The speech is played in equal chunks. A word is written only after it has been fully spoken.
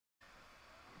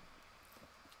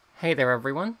Hey there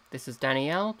everyone, this is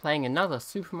Danielle playing another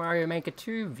Super Mario Maker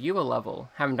 2 viewer level.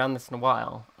 Haven't done this in a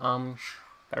while, but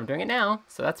I'm doing it now,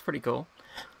 so that's pretty cool.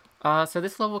 So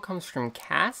this level comes from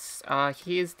Cass.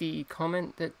 Here's the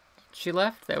comment that she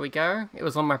left, there we go. It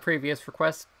was on my previous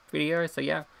request video, so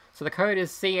yeah. So the code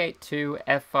is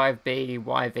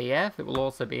C82-F5B-YVF, it will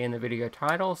also be in the video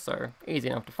title, so easy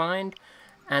enough to find.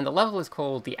 And the level is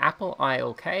called the Apple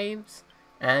Isle Caves,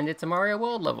 and it's a Mario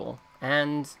World level.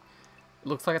 And it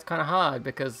looks like it's kind of hard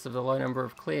because of the low number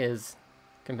of clears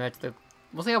compared to the...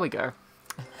 We'll see how we go.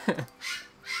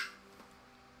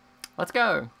 Let's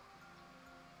go!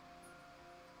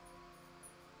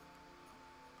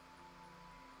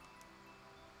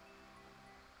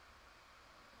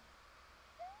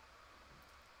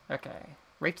 Okay.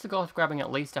 Reach the goal of grabbing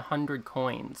at least 100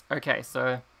 coins. Okay,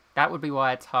 so that would be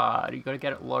why it's hard. You gotta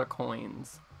get a lot of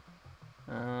coins.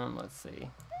 Let's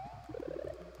see.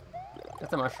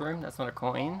 That's a mushroom, that's not a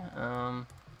coin.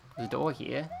 There's a door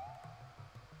here.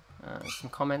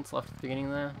 Some comments left at the beginning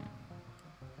there.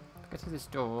 Go through this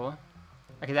door.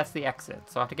 Okay, that's the exit,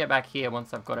 so I have to get back here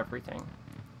once I've got everything.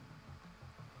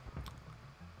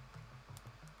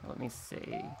 Let me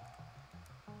see.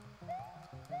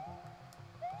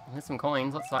 Here's some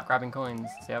coins, let's start grabbing coins,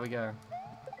 see how we go.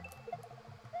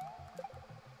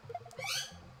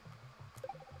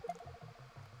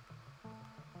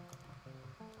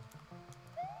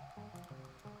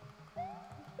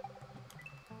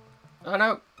 Oh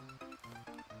no!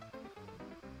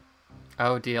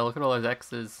 Oh dear, look at all those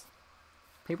X's.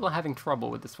 People are having trouble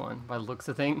with this one, by the looks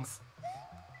of things.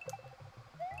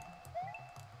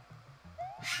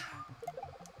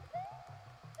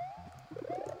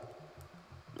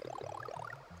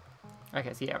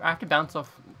 Okay, so yeah, I have to bounce off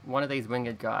one of these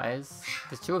winged guys.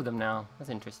 There's two of them now. That's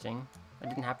interesting. That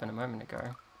didn't happen a moment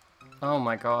ago. Oh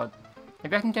my god.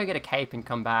 Maybe I can go get a cape and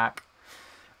come back.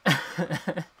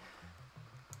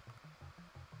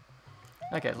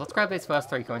 Okay, let's grab these first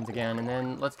 3 coins again, and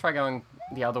then let's try going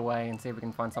the other way and see if we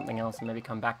can find something else and maybe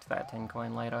come back to that 10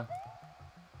 coin later.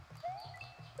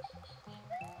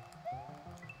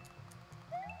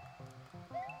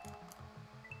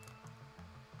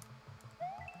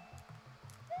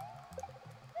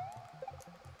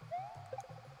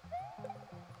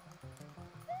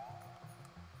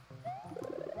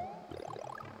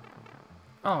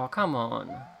 Oh, come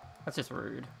on. That's just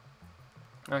rude.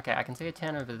 Okay, I can see a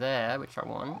 10 over there, which I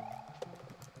want.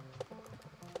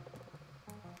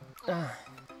 I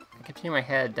continue my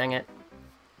head, dang it.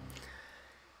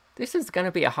 This is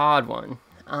gonna be a hard one.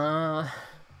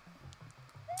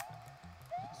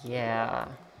 Yeah.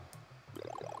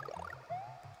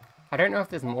 I don't know if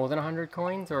there's more than 100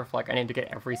 coins, or if, like, I need to get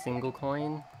every single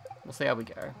coin. We'll see how we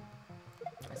go,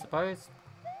 I suppose.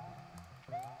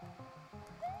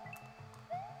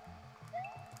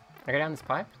 Can I go down this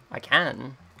pipe? I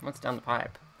can. What's down the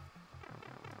pipe?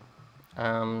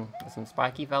 There's some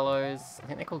spiky fellows. I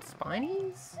think they're called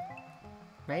spinies?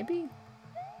 Maybe?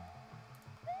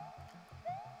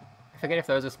 I forget if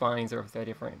those are spinies or if they're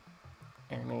different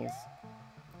enemies.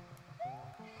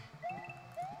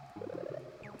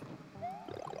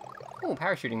 Oh,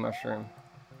 parachuting mushroom.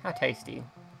 How tasty.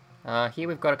 Here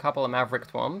we've got a couple of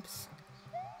maverick thwomps.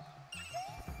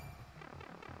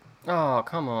 Oh,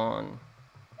 come on.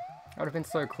 That would have been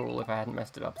so cool if I hadn't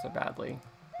messed it up so badly.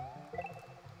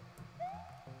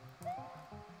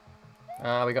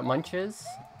 We got munches.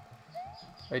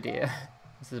 Oh dear,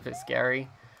 this is a bit scary.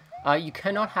 You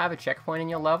cannot have a checkpoint in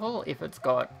your level if it's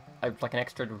got like an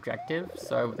extra objective,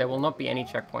 so there will not be any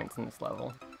checkpoints in this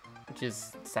level, which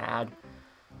is sad.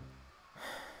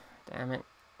 Damn it.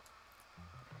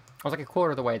 I was like a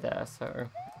quarter of the way there, so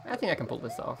I think I can pull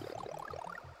this off.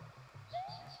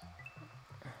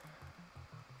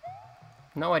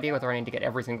 No idea whether I need to get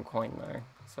every single coin though,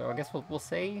 so I guess we'll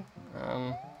see.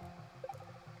 I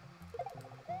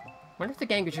wonder if the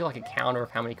game gives you like a counter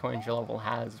of how many coins your level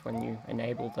has when you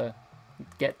enable the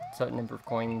get certain number of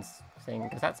coins thing,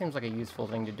 because that seems like a useful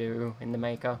thing to do in the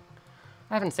Maker.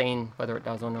 I haven't seen whether it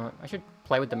does or not. I should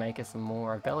play with the Maker some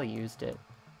more, I've barely used it.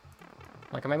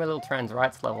 Like I made my little trans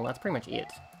rights level, and that's pretty much it.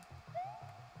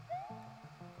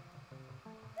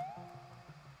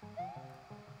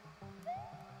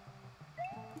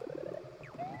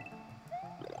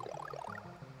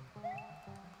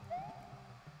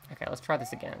 Okay, let's try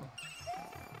this again.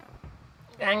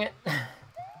 Dang it! That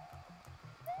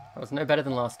was no better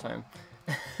than last time.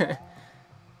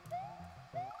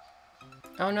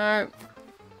 Oh no!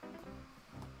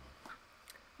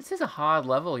 This is a hard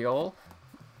level, y'all.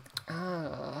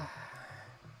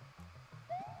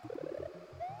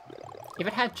 If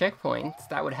it had checkpoints,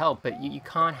 that would help, but you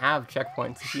can't have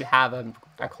checkpoints if you have a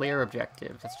clear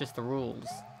objective. That's just the rules.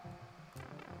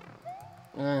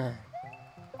 Ugh.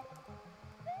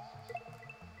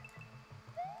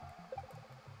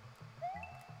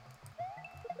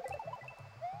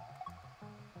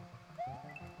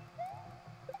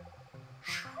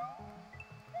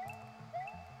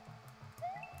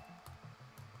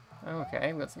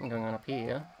 Okay, we've got something going on up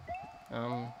here.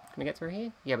 Can we get through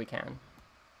here? Yeah, we can.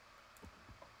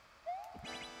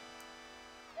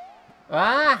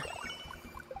 Ah!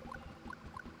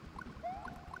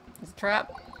 It's a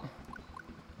trap.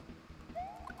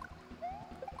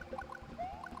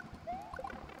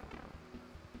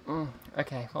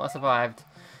 Okay, well I survived.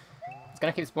 It's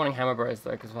gonna keep spawning hammer bros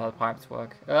though, because of how the pipes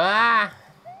work. Ah!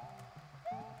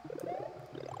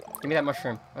 Give me that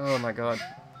mushroom. Oh my god.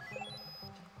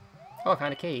 Oh, I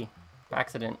found a key. By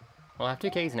accident. Well, I have 2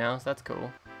 keys now, so that's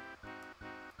cool.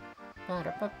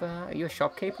 Ba-da-ba-ba. Are you a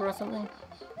shopkeeper or something?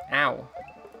 Ow.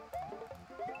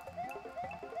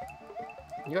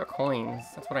 You got coins.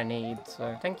 That's what I need,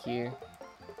 so thank you.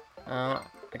 I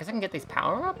guess I can get these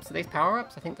power-ups? Are these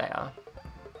power-ups? I think they are.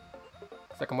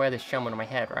 So I can wear this helmet on my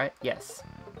head, right? Yes.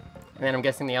 And then I'm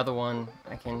guessing the other one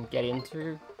I can get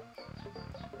into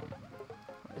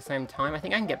at the same time. I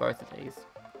think I can get both of these.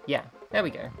 Yeah, there we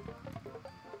go.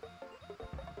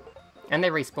 And they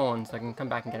respawn, so I can come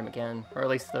back and get them again. Or at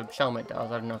least the helmet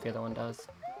does. I don't know if the other one does.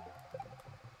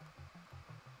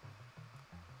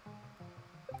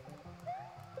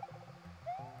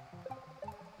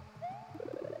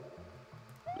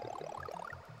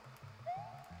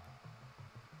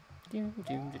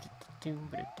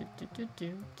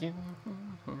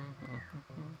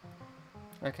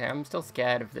 Okay, I'm still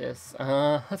scared of this.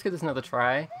 Let's give this another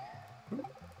try.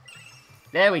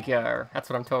 There we go. That's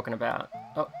what I'm talking about.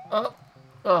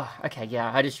 Oh, okay,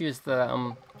 yeah, I just used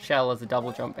the shell as a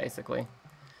double jump, basically.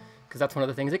 Because that's one of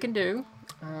the things it can do.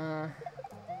 And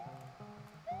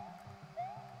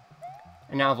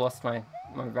now I've lost my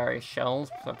various shells,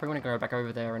 so I'm probably going to go back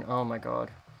over there and, oh my god.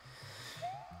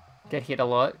 Get hit a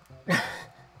lot.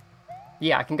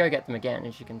 Yeah, I can go get them again,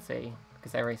 as you can see,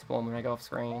 because they respawn when I go off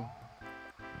screen.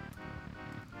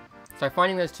 So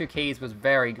finding those 2 keys was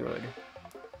very good.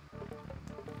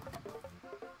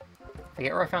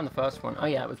 Forget where I found the first one. Oh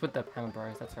yeah, it was with the hammer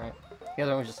bros, that's right. The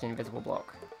other one was just an invisible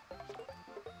block.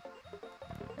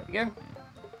 There we go.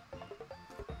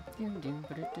 Can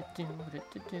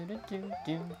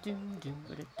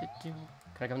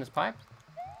I go in this pipe?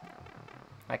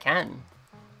 I can.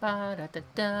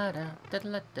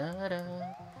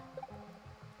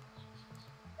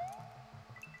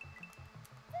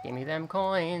 Give me them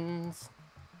coins.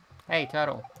 Hey,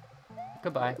 turtle.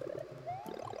 Goodbye.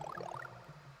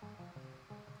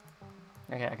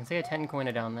 Okay, I can see a 10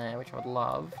 coiner down there, which I would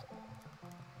love.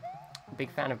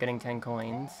 Big fan of getting 10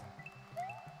 coins.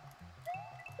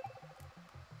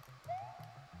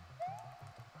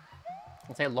 I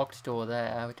can see a locked door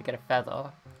there to get a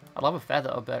feather. I love a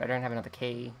feather, but I don't have another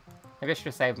key. Maybe I should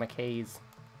have saved my keys.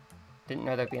 Didn't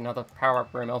know there'd be another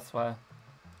power-up room elsewhere.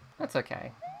 That's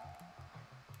okay.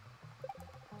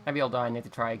 Maybe I'll die and need to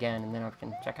try again, and then I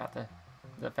can check out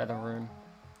the feather room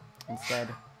instead.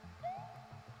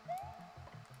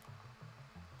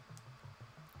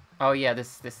 Oh yeah,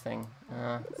 this thing.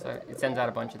 So it sends out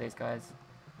a bunch of these guys.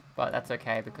 But that's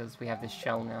okay, because we have this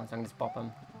shell now, so I can just bop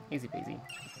them. Easy peasy.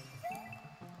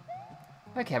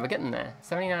 Okay, we're getting there.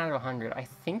 79 out of 100. I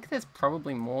think there's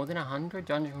probably more than 100,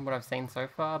 judging from what I've seen so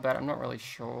far, but I'm not really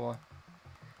sure.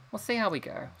 We'll see how we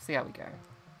go. See how we go.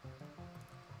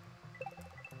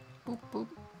 Boop, boop.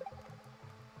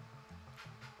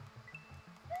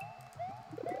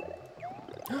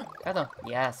 Feather.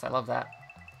 Yes, I love that.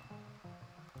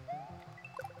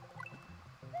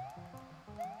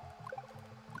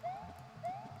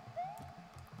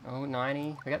 Oh,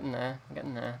 90. We're getting there. We're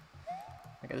getting there.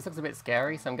 Okay, this looks a bit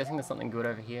scary, so I'm guessing there's something good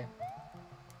over here.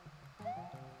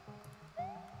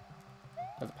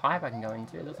 There's a pipe I can go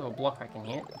into. There's a little block I can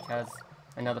hit, which has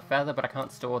another feather, but I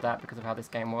can't store that because of how this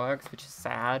game works, which is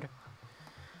sad.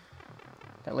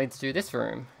 That leads to this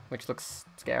room, which looks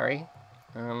scary.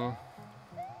 I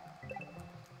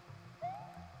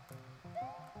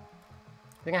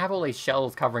think I have all these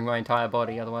shells covering my entire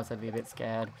body, otherwise I'd be a bit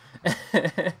scared.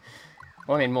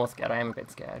 Well, I mean, more scared. I am a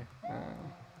bit scared.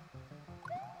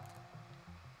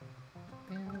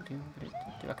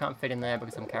 I can't fit in there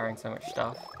because I'm carrying so much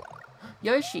stuff.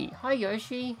 Yoshi! Hi,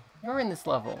 Yoshi! You're in this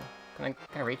level. Can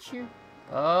I reach you?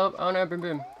 Oh no, boom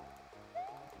boom.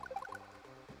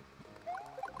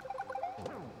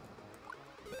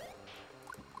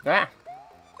 Ah!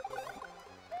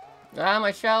 Ah,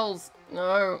 my shells!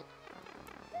 No!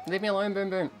 Leave me alone, Boom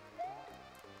Boom.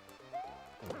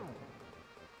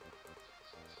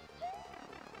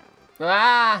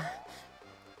 Ah!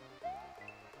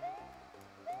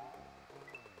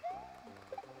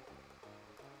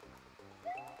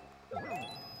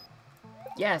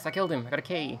 Yes, I killed him. I got a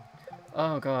key.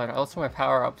 Oh god, I lost all my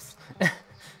power-ups.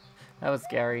 That was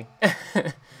scary.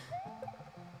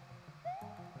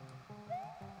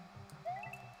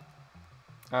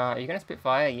 Are you gonna spit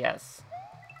fire? Yes.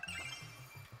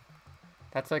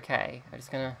 That's okay. I'm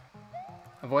just gonna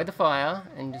avoid the fire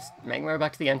and just make my way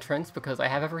back to the entrance because I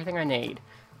have everything I need.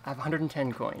 I have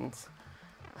 110 coins.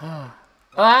 Ah!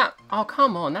 Oh,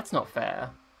 come on, that's not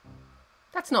fair.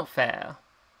 That's not fair.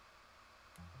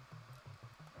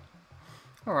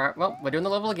 Alright, well, we're doing the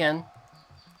level again.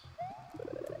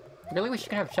 I really wish you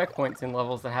could have checkpoints in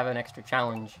levels that have an extra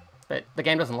challenge, but the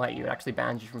game doesn't let you. It actually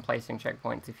bans you from placing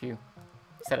checkpoints if you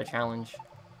set a challenge.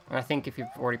 And I think if you've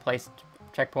already placed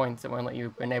checkpoints, it won't let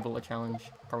you enable a challenge,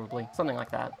 probably. Something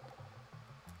like that.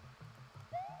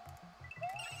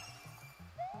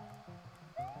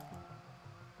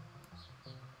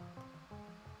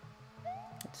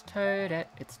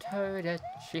 It's Toadette,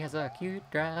 she has a cute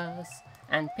dress,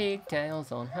 and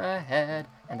pigtails on her head,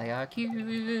 and they are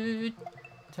cute.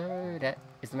 Toadette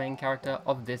is the main character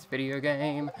of this video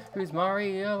game. Who's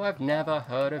Mario? I've never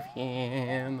heard of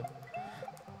him.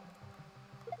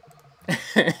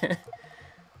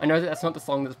 I know that that's not the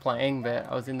song that's playing,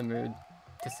 but I was in the mood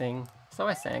to sing, so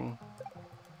I sang.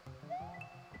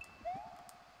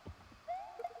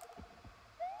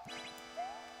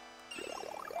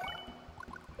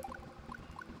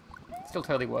 Still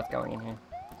totally worth going in here,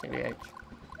 TBH.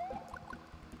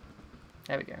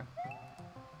 There we go.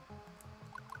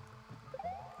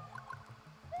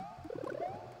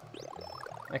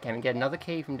 Okay, we get another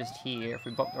key from just here if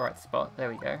we bop the right spot. There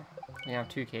we go. We have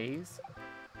 2 keys.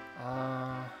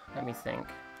 Let me think.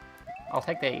 I'll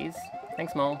take these.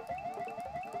 Thanks, Mole.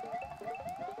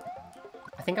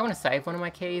 I think I want to save one of my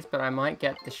keys, but I might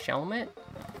get the Shelmet.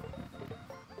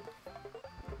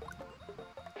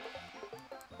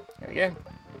 There we go.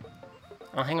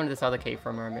 I'll hang on to this other key for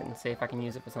a moment and see if I can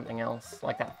use it for something else,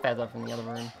 like that feather from the other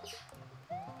room.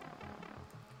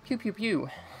 Pew pew pew.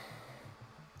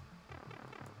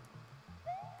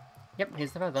 Yep,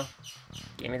 here's the feather.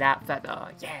 Give me that feather,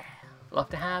 yeah! Love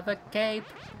to have a cape.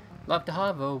 Love to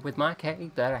hover with my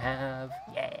cape that I have,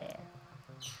 yeah!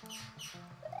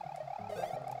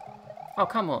 Oh,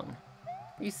 come on.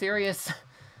 Are you serious?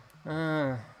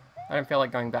 I don't feel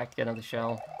like going back to get another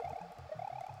shell.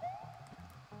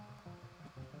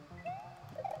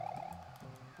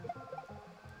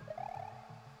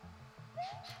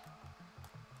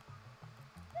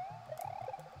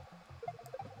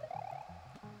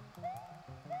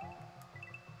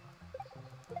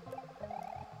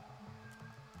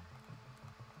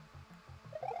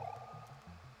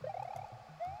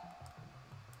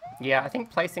 Yeah, I think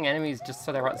placing enemies just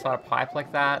so they're outside a pipe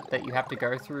like that, that you have to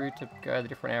go through to go to the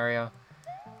different area.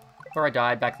 Where I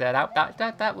died back there,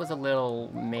 that was a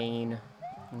little mean,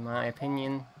 in my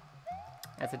opinion,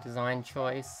 as a design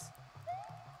choice.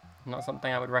 Not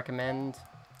something I would recommend.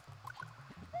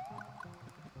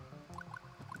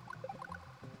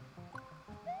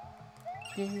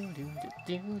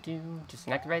 Just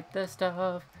activate the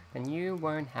stuff, and you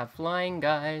won't have flying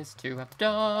guys to have to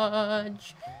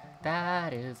dodge.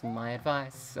 That is my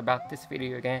advice about this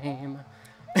video game.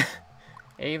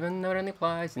 Even though it only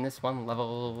applies in this one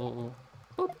level.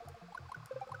 Boop.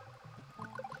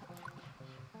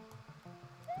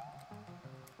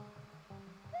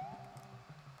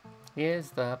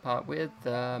 Here's the part with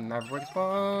the Maverick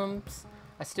Swamps.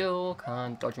 I still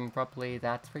can't dodge them properly,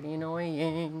 that's pretty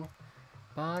annoying.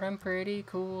 But I'm pretty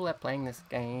cool at playing this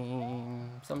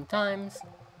game sometimes.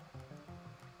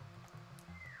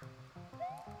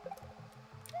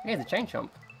 Here's a chain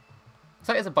chomp.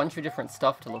 So there's a bunch of different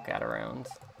stuff to look at around.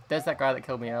 There's that guy that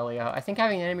killed me earlier. I think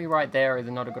having an enemy right there is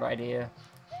not a good idea.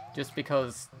 Just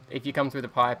because if you come through the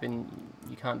pipe and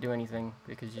you can't do anything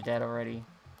because you're dead already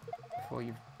before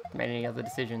you've made any other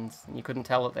decisions. And you couldn't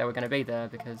tell that they were going to be there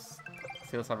because it's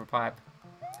the other side of a pipe.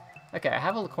 Okay, I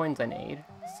have all the coins I need.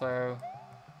 So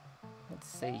let's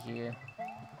see here.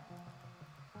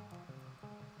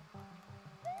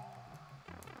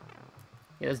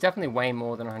 Yeah, there's definitely way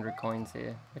more than 100 coins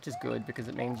here, which is good because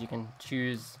it means you can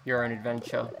choose your own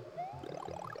adventure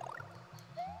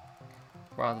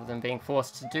rather than being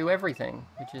forced to do everything,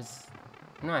 which is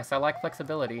nice. I like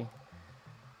flexibility.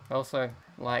 I also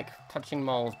like touching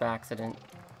moles by accident.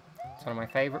 It's one of my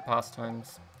favorite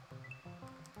pastimes.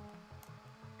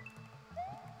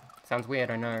 Sounds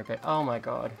weird, I know, but oh my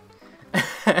god.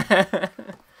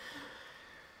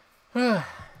 Well,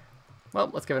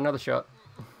 let's give it another shot.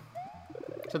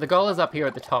 So the goal is up here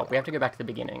at the top. We have to go back to the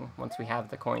beginning once we have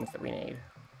the coins that we need.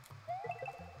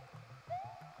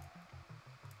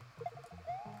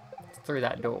 It's through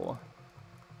that door,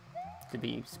 to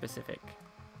be specific.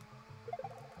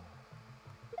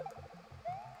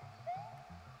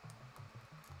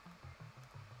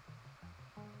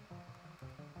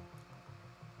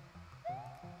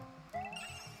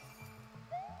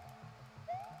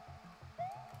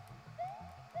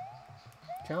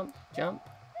 Jump, jump.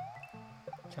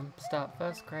 Jump, start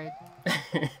first grade.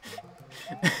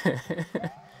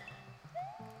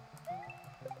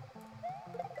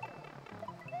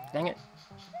 Dang it.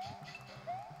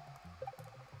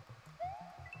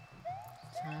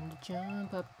 Time to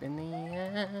jump up in the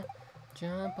air.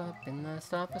 Jump up in the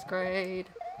start first grade.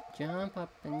 Jump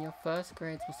up and your first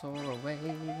grades will soar away.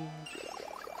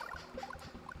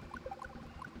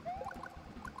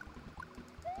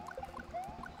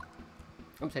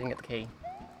 Oops, I didn't get the key.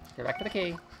 Go back to the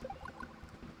key.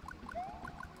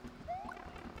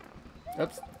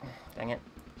 Oops. Dang it.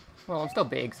 Well, I'm still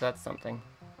big, so that's something.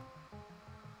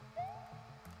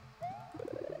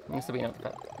 Needs to be another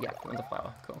pet. Yeah, another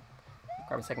flower. Cool.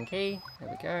 Grab a second key. There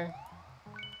we go.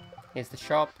 Here's the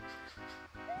shop.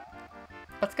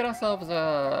 Let's get ourselves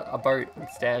a boat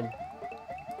instead.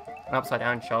 An upside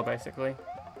down shell, basically.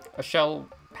 A shell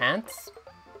pants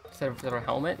instead of a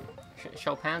helmet.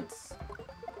 Shell pants.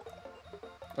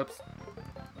 Oops.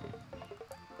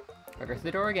 I'll go through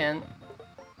the door again.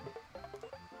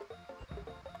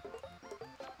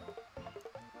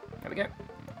 There we go.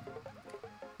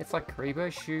 It's like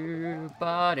Karibo's shoe,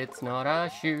 but it's not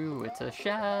a shoe. It's a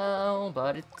shell,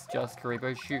 but it's just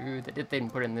Karibo's shoe that they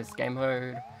didn't put in this game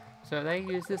mode. So they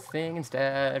use this thing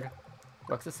instead.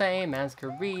 Works the same as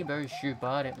Karibo's shoe,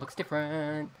 but it looks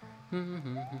different.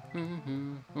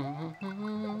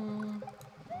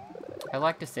 I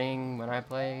like to sing when I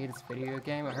play this video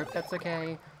game. I hope that's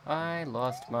okay. I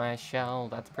lost my shell.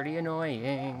 That's pretty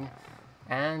annoying.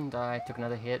 And I took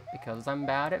another hit because I'm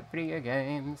bad at video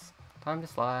games. Time to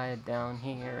slide down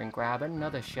here and grab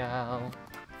another shell.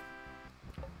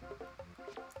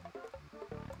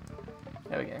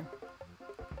 There we go.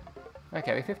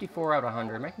 Okay, we're 54 out of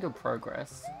 100, making good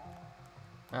progress.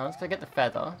 Now let's go get the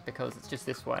feather, because it's just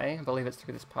this way. I believe it's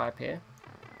through this pipe here.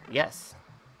 Yes!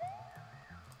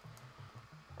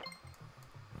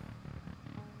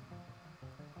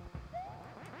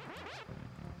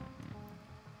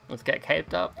 Let's get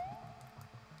caped up.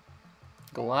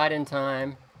 Glide in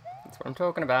time. That's what I'm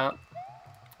talking about.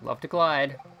 Love to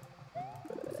glide.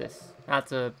 What's this?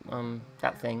 That's a,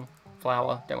 that thing.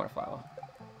 Flower. Don't want a flower.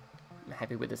 I'm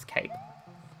happy with this cape.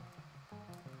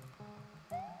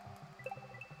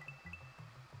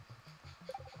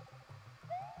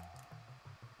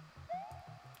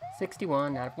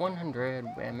 $61 out of 100.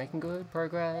 We're making good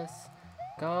progress.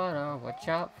 Gotta watch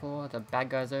out for the bad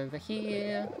guys over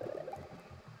here.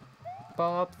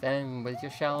 Bop them with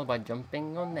your shell by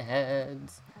jumping on the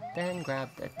heads. Then grab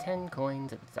the 10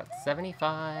 coins, it's at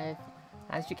 75.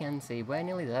 As you can see, we're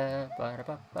nearly there.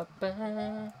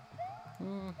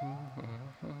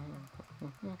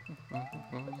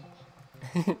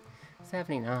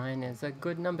 79 is a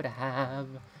good number to have,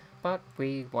 but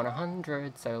we want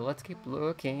 100, so let's keep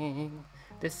looking.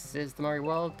 This is the Mario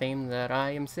World theme that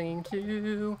I am singing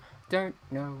to. Don't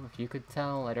know if you could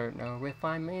tell, I don't know if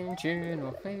I'm in tune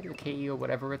or fade the key or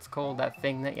whatever it's called, that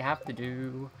thing that you have to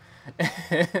do.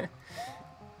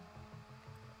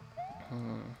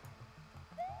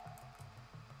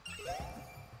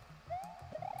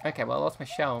 Okay, well I lost my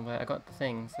shell, but I got the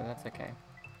thing, so that's okay.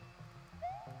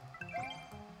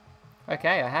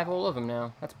 Okay, I have all of them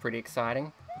now. That's pretty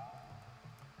exciting.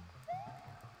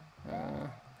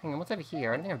 Hang on, what's over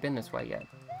here? I don't think I've been this way yet.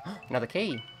 Another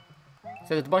key!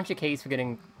 So there's a bunch of keys for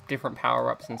getting different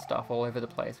power-ups and stuff all over the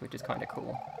place, which is kind of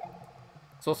cool.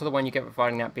 It's also the one you get for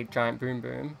fighting that big giant boom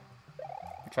boom,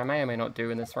 which I may or may not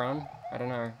do in this run. I don't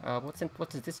know. What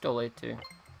does this door lead to?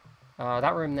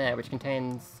 That room there, which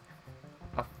contains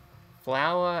a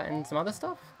flower and some other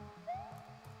stuff?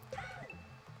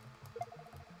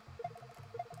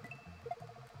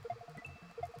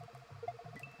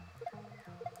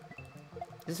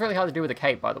 This is really hard to do with a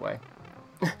cape, by the way.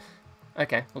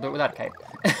 Okay, we'll do it without a cape.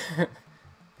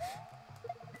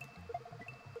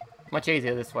 Much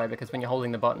easier this way, because when you're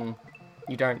holding the button,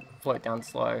 you don't float down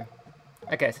slow.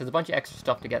 Okay, so there's a bunch of extra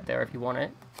stuff to get there if you want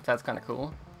it. So that's kind of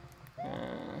cool.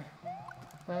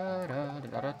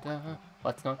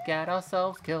 Let's not get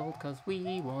ourselves killed, because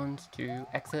we want to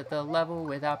exit the level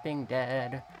without being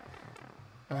dead.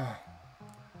 I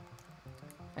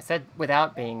said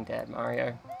without being dead,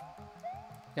 Mario.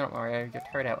 You're not Mario, you're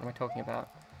Toad out. What am I talking about?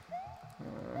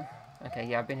 Okay,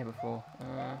 yeah, I've been here before.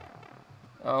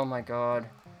 Oh my god.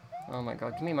 Oh my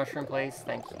god. Give me a mushroom, please.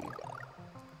 Thank you.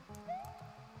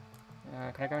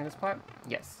 Can I go in this pipe?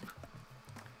 Yes.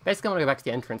 Basically, I'm gonna go back to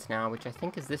the entrance now, which I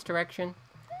think is this direction.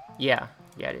 Yeah.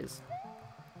 Yeah, it is.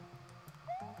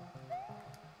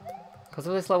 Because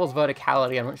of this level's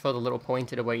verticality, I'm not sure the little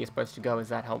pointer to where you're supposed to go is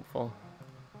that helpful.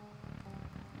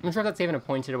 I'm not sure if that's even a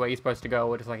pointer to where you're supposed to go,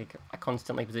 or just like a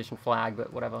constantly positioned flag,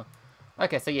 but whatever.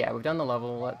 Okay, so yeah, we've done the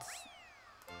level. Let's...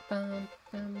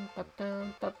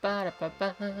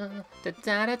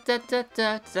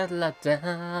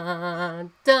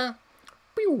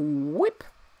 Whip!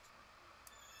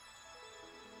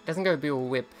 Doesn't go be a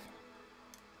whip.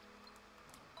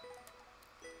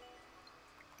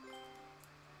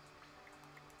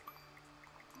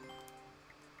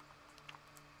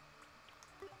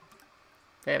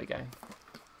 There we go.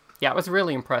 Yeah, I was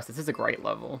really impressed. This is a great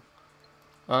level.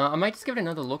 I might just give it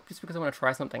another look just because I want to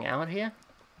try something out here.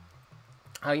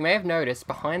 You may have noticed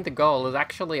behind the goal is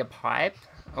actually a pipe.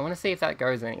 I want to see if that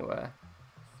goes anywhere.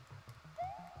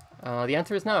 The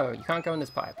answer is no, you can't go in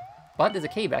this pipe. But there's a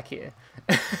key back here.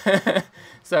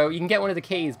 So you can get one of the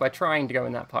keys by trying to go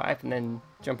in that pipe and then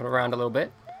jumping around a little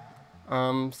bit.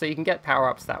 So you can get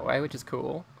power-ups that way, which is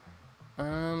cool.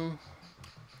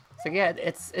 So yeah,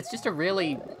 it's just a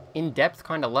really in-depth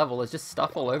kind of level. There's just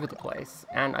stuff all over the place.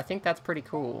 And I think that's pretty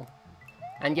cool.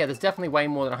 And yeah, there's definitely way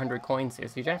more than 100 coins here,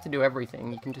 so you don't have to do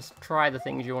everything. You can just try the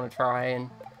things you want to try and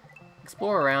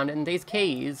explore around. And these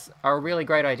keys are a really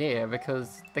great idea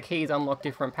because the keys unlock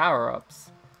different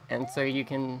power-ups. And so you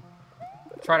can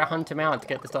try to hunt them out to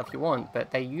get the stuff you want, but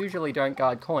they usually don't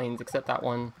guard coins, except that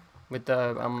one with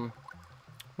the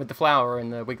flower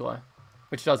and the wiggler,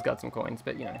 which does guard some coins,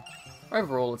 but you know.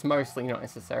 Overall, it's mostly not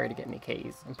necessary to get any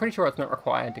keys. I'm pretty sure it's not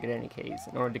required to get any keys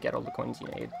in order to get all the coins you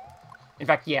need. In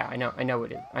fact, yeah, I know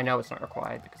it is. I know it's not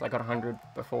required because I got 100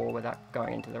 before without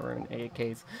going into the room and needed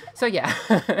keys. So yeah.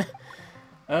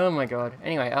 Oh my god.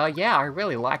 Anyway, yeah, I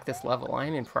really like this level. I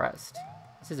am impressed.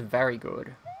 This is very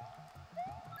good.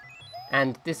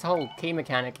 And this whole key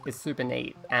mechanic is super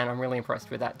neat, and I'm really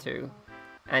impressed with that too.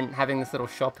 And having this little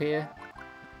shop here.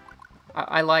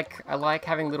 I like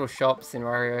having little shops in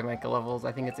Mario Maker levels.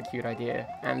 I think it's a cute idea.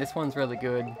 And this one's really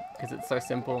good because it's so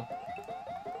simple.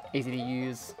 Easy to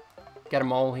use. Get a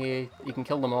mole here. You can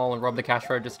kill the mole and rob the cash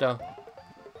register.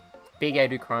 Big A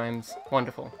do crimes.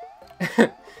 Wonderful.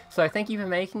 So thank you for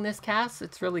making this, Cass.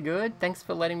 It's really good. Thanks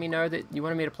for letting me know that you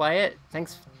wanted me to play it.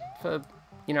 Thanks for,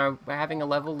 you know, having a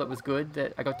level that was good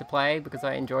that I got to play because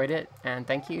I enjoyed it. And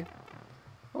thank you.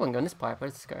 Oh, I can go in this pipe. Where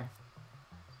does this go?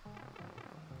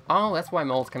 Oh, that's why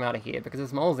moles come out of here, because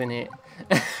there's moles in it.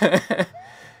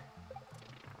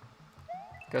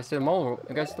 Goes to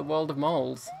the world of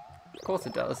moles. Of course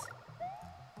it does.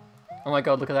 Oh my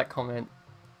god, look at that comment.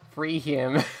 Free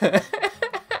him.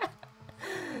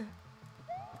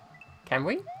 Can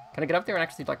we? Can I get up there and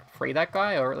actually, like, free that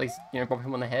guy? Or at least, you know, pop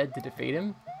him on the head to defeat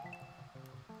him?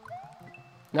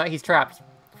 No, he's trapped.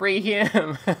 Free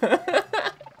him!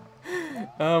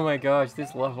 Oh my gosh,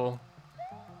 this level.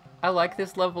 I like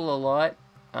this level a lot.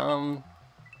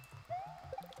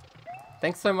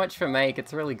 Thanks so much for Make,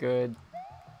 it's really good.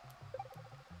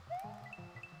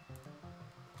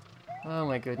 Oh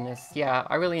my goodness, yeah,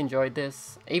 I really enjoyed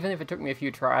this, even if it took me a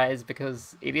few tries,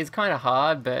 because it is kind of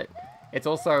hard, but it's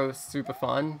also super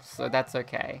fun, so that's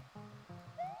okay.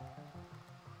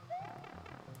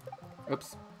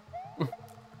 Oops.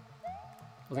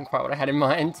 Wasn't quite what I had in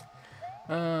mind.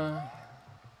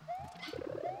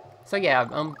 So yeah,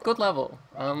 good level.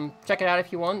 Check it out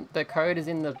if you want. The code is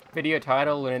in the video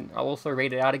title, and I'll also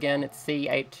read it out again. It's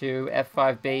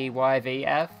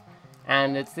C82-F5B-YVF,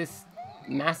 and it's this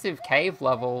massive cave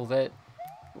level that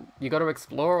you got to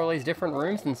explore all these different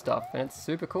rooms and stuff, and it's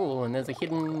super cool, and there's a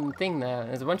hidden thing there.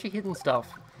 There's a bunch of hidden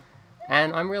stuff,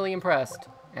 and I'm really impressed.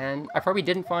 And I probably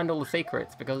didn't find all the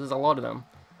secrets, because there's a lot of them.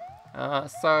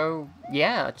 So,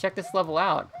 yeah, check this level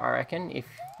out, I reckon, if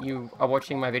you are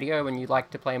watching my video and you like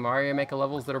to play Mario Maker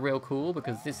levels that are real cool,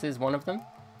 because this is one of them.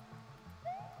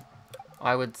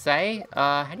 I would say,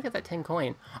 how do you get that 10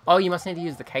 coin? Oh, you must need to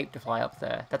use the cape to fly up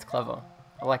there. That's clever.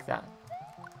 I like that.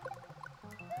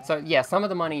 So, yeah, some of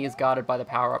the money is guarded by the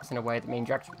power-ups in a way that means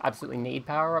you absolutely need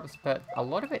power-ups, but a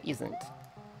lot of it isn't.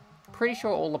 Pretty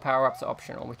sure all the power-ups are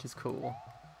optional, which is cool.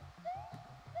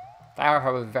 They are,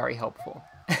 however, very helpful.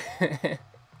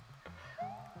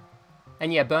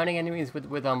 And yeah, burning enemies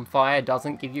with fire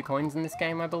doesn't give you coins in this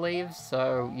game, I believe,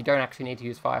 so you don't actually need to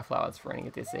use fire flowers for any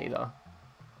of this either.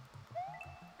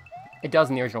 It does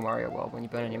in the original Mario world. When you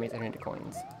burn enemies, they don't need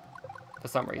coins. For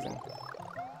some reason.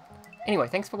 Anyway,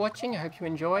 thanks for watching, I hope you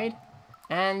enjoyed.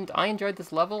 And I enjoyed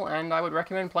this level, and I would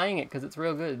recommend playing it, because it's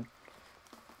real good.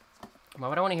 Why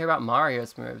would I want to hear about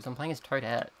Mario's moves? I'm playing as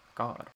Toadette. God.